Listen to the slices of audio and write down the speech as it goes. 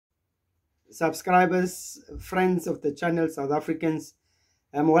subscribers, friends of the channel, South Africans.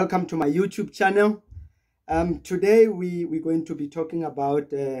 Welcome to my YouTube channel. Today we're going to be talking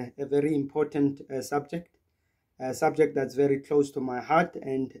about a very important subject, a subject that's very close to my heart.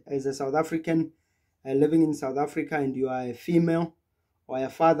 And as a South African living in South Africa, and you are a female or a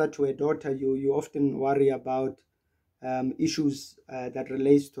father to a daughter, you often worry about issues that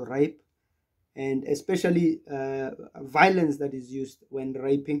relates to rape, and especially violence that is used when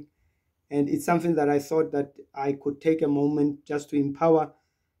raping. And it's something that I thought that I could take a moment just to empower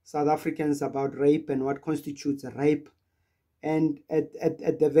South Africans about rape and what constitutes a rape. And at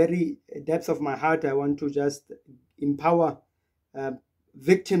the very depths of my heart, I want to just empower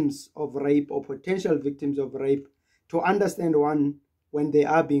victims of rape or potential victims of rape to understand, one, when they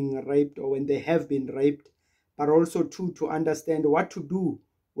are being raped or when they have been raped, but also two, to understand what to do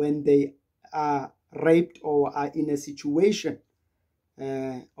when they are raped or are in a situation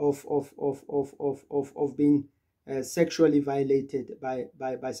of being sexually violated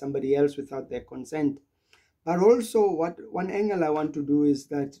by somebody else without their consent. But also, one angle I want to do is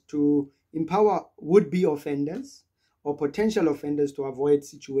that to empower would-be offenders or potential offenders to avoid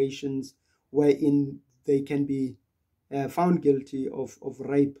situations wherein they can be found guilty of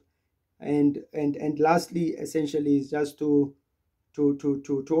rape. And lastly, essentially, is just to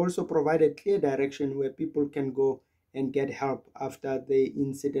also provide a clear direction where people can go and get help after the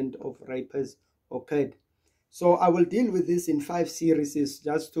incident of rape has occurred. So I will deal with this in 5 series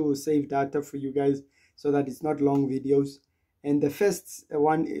just to save data for you guys so that it's not long videos. And the first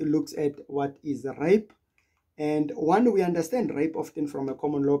one looks at what is rape. And one, we understand rape often from a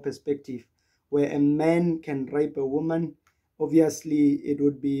common law perspective, where a man can rape a woman. Obviously, it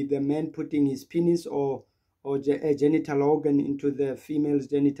would be the man putting his penis or a genital organ into the female's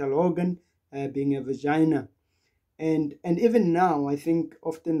genital organ, being a vagina. And even now, I think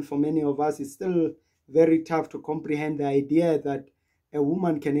often for many of us, it's still very tough to comprehend the idea that a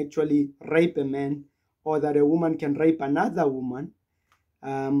woman can actually rape a man, or that a woman can rape another woman.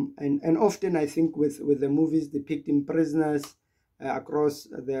 And often I think with the movies depicting prisoners across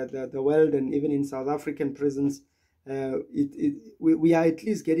the world, and even in South African prisons, we are at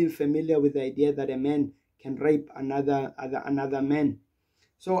least getting familiar with the idea that a man can rape another man.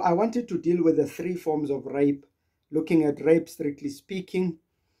 So I wanted to deal with the 3 forms of rape, looking at rape strictly speaking,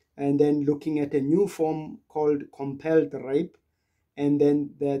 and then looking at a new form called compelled rape, and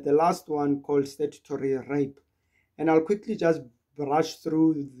then the last one called statutory rape. And I'll quickly just brush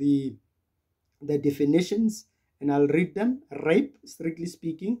through the definitions, and I'll read them. Rape, strictly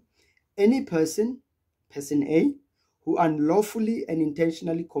speaking, any person A, who unlawfully and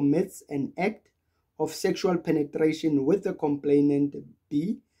intentionally commits an act of sexual penetration with the complainant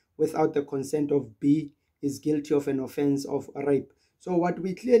B without the consent of B is guilty of an offense of rape. So what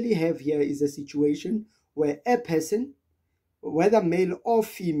we clearly have here is a situation where a person, whether male or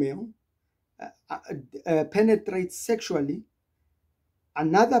female, penetrates sexually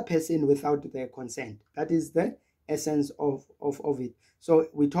another person without their consent. That is the essence of it. So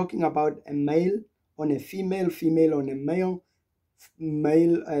we're talking about a male on a female, female on a male,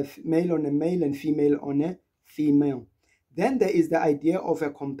 male on a male, and female on a female. Then there is the idea of a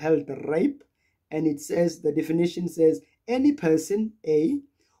compelled rape, and it says, the definition says, any person A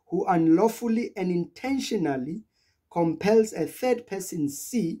who unlawfully and intentionally compels a third person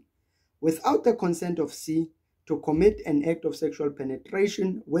C without the consent of C to commit an act of sexual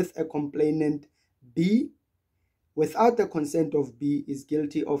penetration with a complainant B without the consent of B is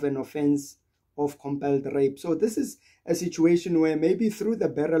guilty of an offense of compelled rape. So this is a situation where maybe through the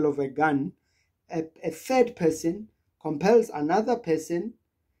barrel of a gun, a third person compels another person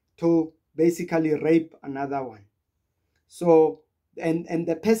to basically rape another one. So, and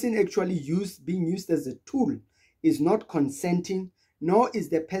the person actually being used as a tool is not consenting, nor is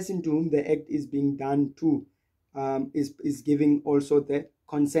the person to whom the act is being done to is giving also the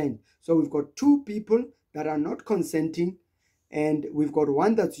consent. So we've got 2 people that are not consenting, and we've got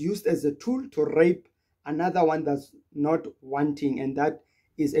one that's used as a tool to rape another one that's not wanting, and that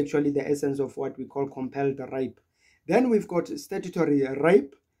is actually the essence of what we call compelled rape. Then we've got statutory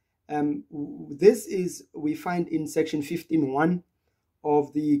rape. This is, we find in section 15(1)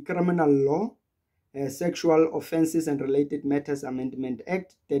 of the Criminal Law, Sexual Offences and Related Matters Amendment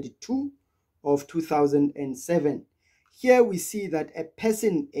Act 32 of 2007. Here we see that a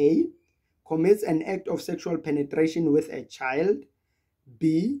person A commits an act of sexual penetration with a child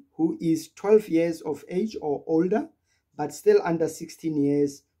B who is 12 years of age or older, but still under 16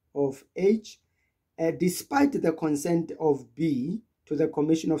 years of age, despite the consent of B to the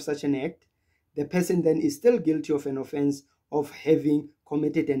commission of such an act. The person then is still guilty of an offense of having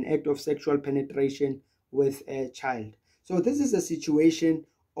committed an act of sexual penetration with a child. So this is a situation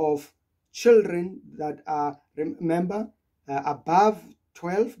of children that are, remember, above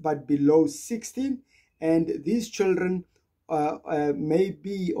 12 but below 16, and these children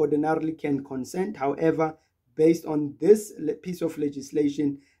maybe ordinarily can consent. However, based on this piece of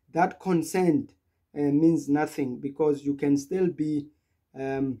legislation, that consent means nothing, because you can still be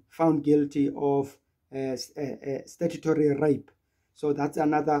found guilty of statutory rape. So that's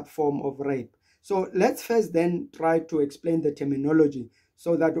another form of rape. So let's first then try to explain the terminology,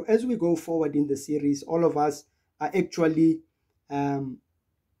 so that as we go forward in the series, all of us are actually on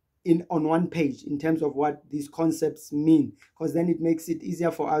one page in terms of what these concepts mean, because then it makes it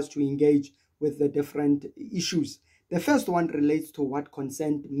easier for us to engage with the different issues. The first one relates to what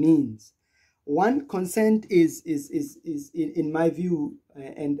consent means. One, consent is in my view,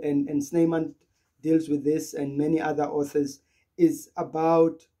 and Snyman deals with this, and many other authors, is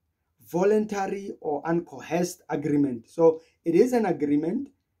about voluntary or uncoerced agreement. So it is an agreement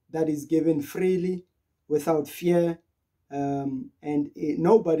that is given freely, without fear, and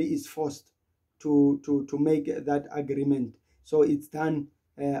nobody is forced to make that agreement. So it's done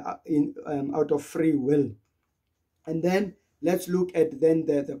out of free will. And then let's look at then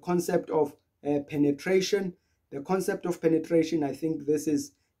the concept of penetration. The concept of penetration, I think this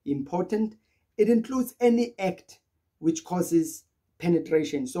is important. It includes any act which causes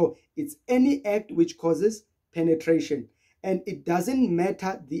penetration. So it's any act which causes penetration, and it doesn't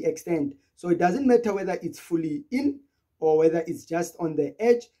matter the extent. So it doesn't matter whether it's fully in or whether it's just on the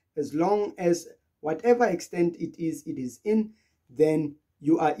edge. As long as whatever extent it is in, then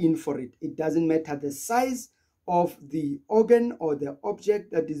you are in for it. It doesn't matter the size of the organ or the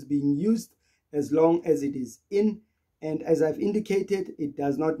object that is being used, as long as it is in. And as I've indicated, it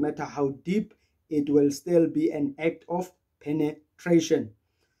does not matter how deep, it will still be an act of penetration.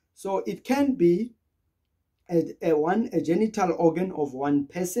 So it can be a genital organ of one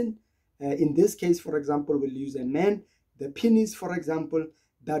person. In this case, for example, we'll use a man. The penis, for example,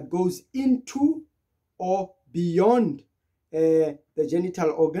 that goes into or beyond the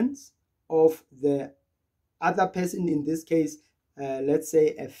genital organs of the other person, in this case, let's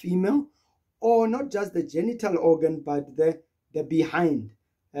say a female, or not just the genital organ, but the behind,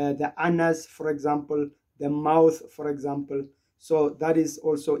 the anus, for example, the mouth, for example. So that is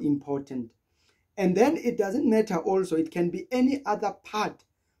also important. And then it doesn't matter also, it can be any other part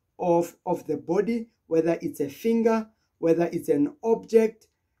of the body, whether it's a finger, whether it's an object.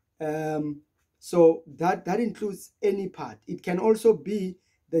 So that includes any part. It can also be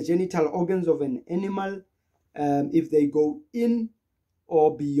the genital organs of an animal, if they go in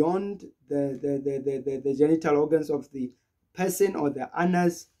or beyond the genital organs of the person or the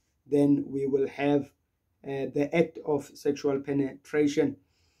anus, then we will have the act of sexual penetration.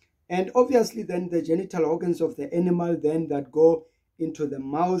 And obviously then the genital organs of the animal then that go into the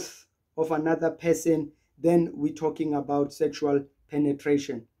mouth of another person, then we're talking about sexual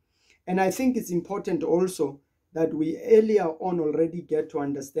penetration. And I think it's important also that we earlier on already get to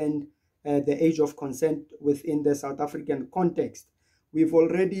understand the age of consent within the South African context. We've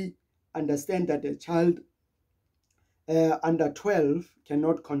already understand that a child under 12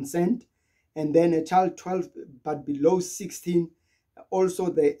 cannot consent, and then a child 12 but below 16, also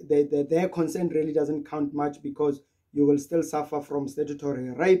their consent really doesn't count much, because you will still suffer from statutory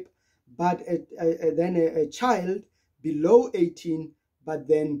rape. But then a child below 18 but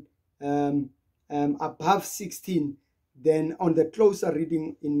then above 16, then on the closer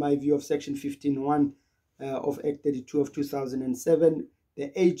reading, in my view, of section 15.1 of Act 32 of 2007,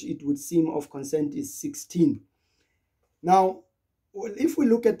 the age it would seem of consent is 16. Now, if we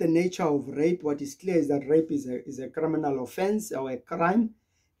look at the nature of rape, what is clear is that rape is a criminal offense or a crime,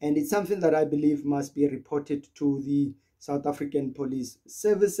 and it's something that I believe must be reported to the South African Police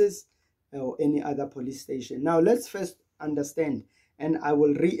Services or any other police station. Now, let's first understand, and I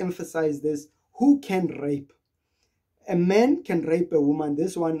will re-emphasize this, who can rape? A man can rape a woman.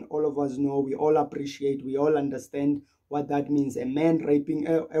 This one all of us know, we all appreciate, we all understand what that means, a man raping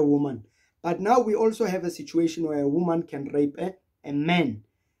a woman. But now we also have a situation where a woman can rape a man,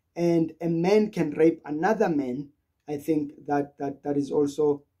 and a man can rape another man. I think that is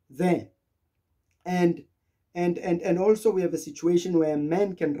also there. And also we have a situation where a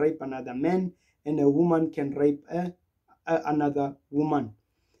man can rape another man, and a woman can rape another woman.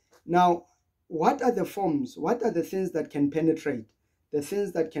 Now, what are the forms? What are the things that can penetrate? The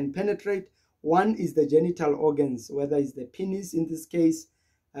things that can penetrate, one is the genital organs, whether it's the penis in this case,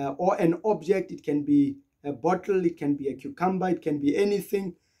 or an object. It can be a bottle, it can be a cucumber, it can be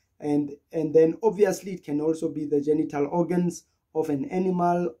anything. and then obviously it can also be the genital organs of an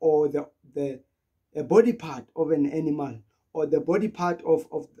animal, or a body part of an animal, or the body part of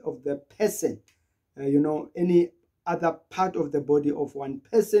the person, any other part of the body of one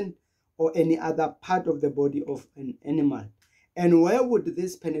person, or any other part of the body of an animal. And where would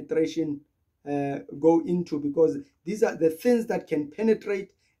this penetration go into? Because these are the things that can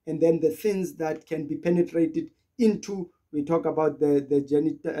penetrate, and then the things that can be penetrated into. We talk about the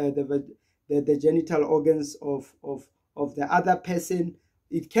genital organs of the other person.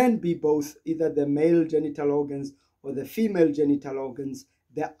 It can be both, either the male genital organs or the female genital organs,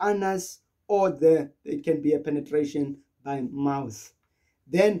 the anus, or it can be a penetration by mouth.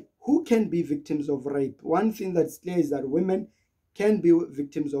 Then who can be victims of rape? One thing that's clear is that women can be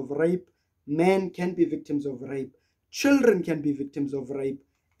victims of rape, men can be victims of rape, children can be victims of rape,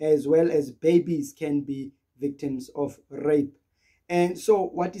 as well as babies can be victims of rape. And so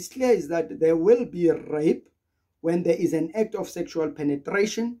what is clear is that there will be rape when there is an act of sexual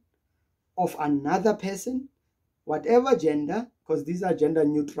penetration of another person, whatever gender, because these are gender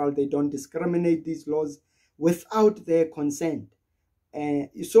neutral, they don't discriminate, these laws, without their consent.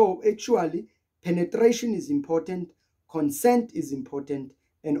 So actually, penetration is important, consent is important,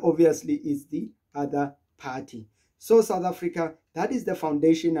 and obviously is the other party. So South Africa, that is the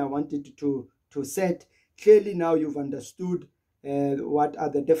foundation I wanted to set. Clearly now you've understood what are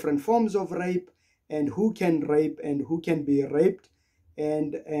the different forms of rape, and who can rape and who can be raped,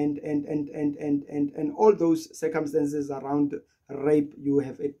 and all those circumstances around rape. You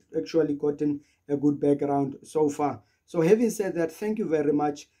have actually gotten a good background so far. So having said that, thank you very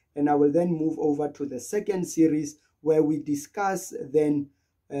much, and I will then move over to the second series where we discuss then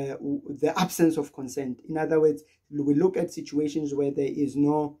the absence of consent. In other words, we look at situations where there is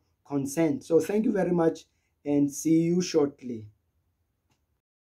no consent. So thank you very much, and see you shortly.